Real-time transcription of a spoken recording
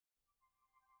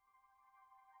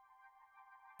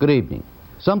Good evening.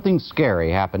 Something scary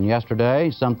happened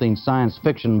yesterday, something science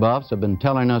fiction buffs have been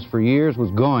telling us for years was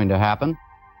going to happen.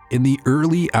 In the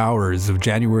early hours of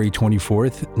January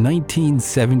 24th,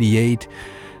 1978,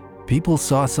 people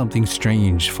saw something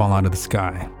strange fall out of the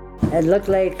sky. It looked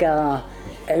like a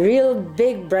real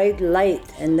big bright light,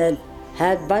 and it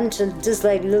had a bunch of just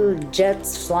like little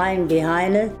jets flying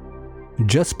behind it.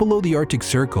 Just below the Arctic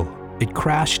Circle, it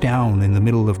crashed down in the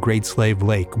middle of Great Slave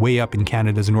Lake, way up in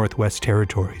Canada's Northwest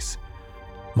Territories.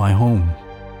 My home.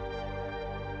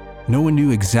 No one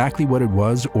knew exactly what it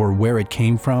was or where it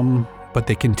came from, but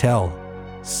they can tell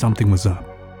something was up.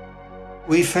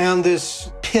 We found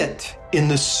this pit in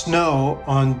the snow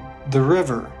on the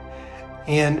river,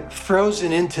 and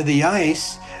frozen into the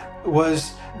ice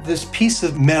was this piece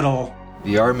of metal.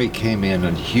 The Army came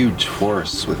in huge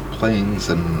force with planes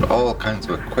and all kinds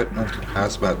of equipment,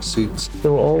 hazmat suits. They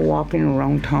were all walking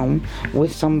around town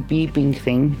with some beeping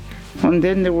thing, and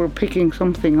then they were picking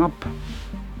something up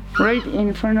right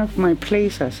in front of my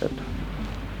place, I said.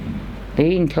 They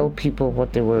didn't tell people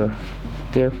what they were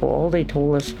there for. All they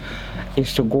told us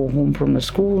is to go home from the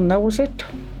school, and that was it.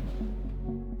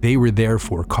 They were there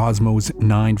for Cosmos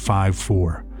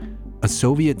 954, a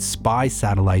Soviet spy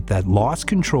satellite that lost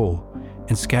control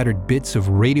and scattered bits of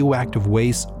radioactive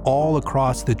waste all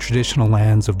across the traditional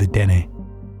lands of the Dene,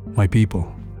 my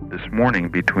people. This morning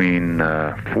between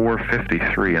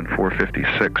 4:53 and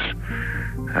 4:56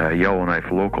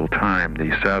 Yellowknife local time,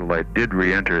 the satellite did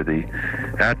re-enter the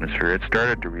atmosphere. It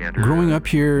started to re-enter. Growing up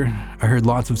here, I heard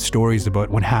lots of stories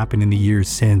about what happened in the years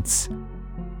since.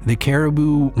 The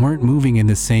caribou weren't moving in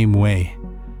the same way.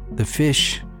 The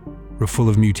fish were full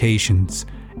of mutations,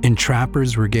 and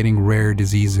trappers were getting rare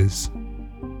diseases.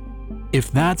 If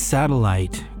that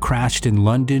satellite crashed in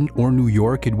London or New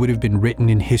York, it would have been written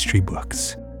in history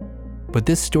books. But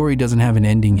this story doesn't have an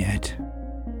ending yet.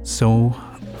 So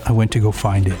I went to go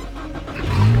find it.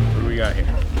 What do we got here?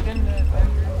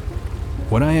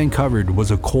 What I uncovered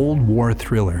was a Cold War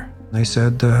thriller. They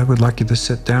said, I would like you to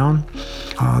sit down.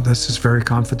 This is very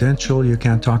confidential. You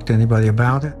can't talk to anybody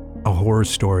about it. A horror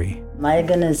story. Am I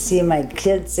gonna see my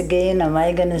kids again? Am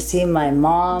I gonna see my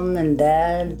mom and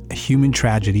dad? A human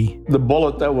tragedy. The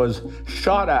bullet that was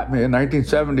shot at me in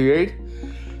 1978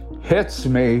 hits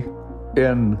me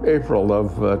in April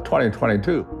of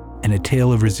 2022. And a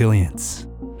tale of resilience.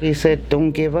 He said,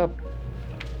 don't give up.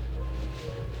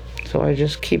 So I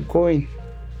just keep going.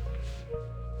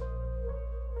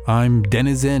 I'm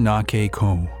Denizen Ake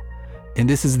Ko, and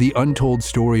this is the untold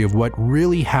story of what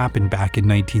really happened back in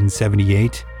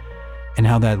 1978 and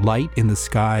how that light in the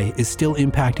sky is still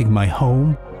impacting my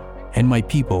home and my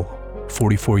people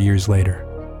 44 years later.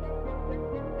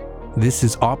 This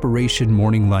is Operation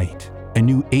Morning Light, a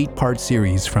new 8-part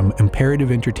series from Imperative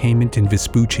Entertainment in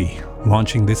Vespucci,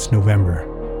 launching this November.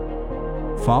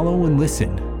 Follow and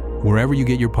listen wherever you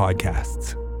get your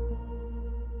podcasts.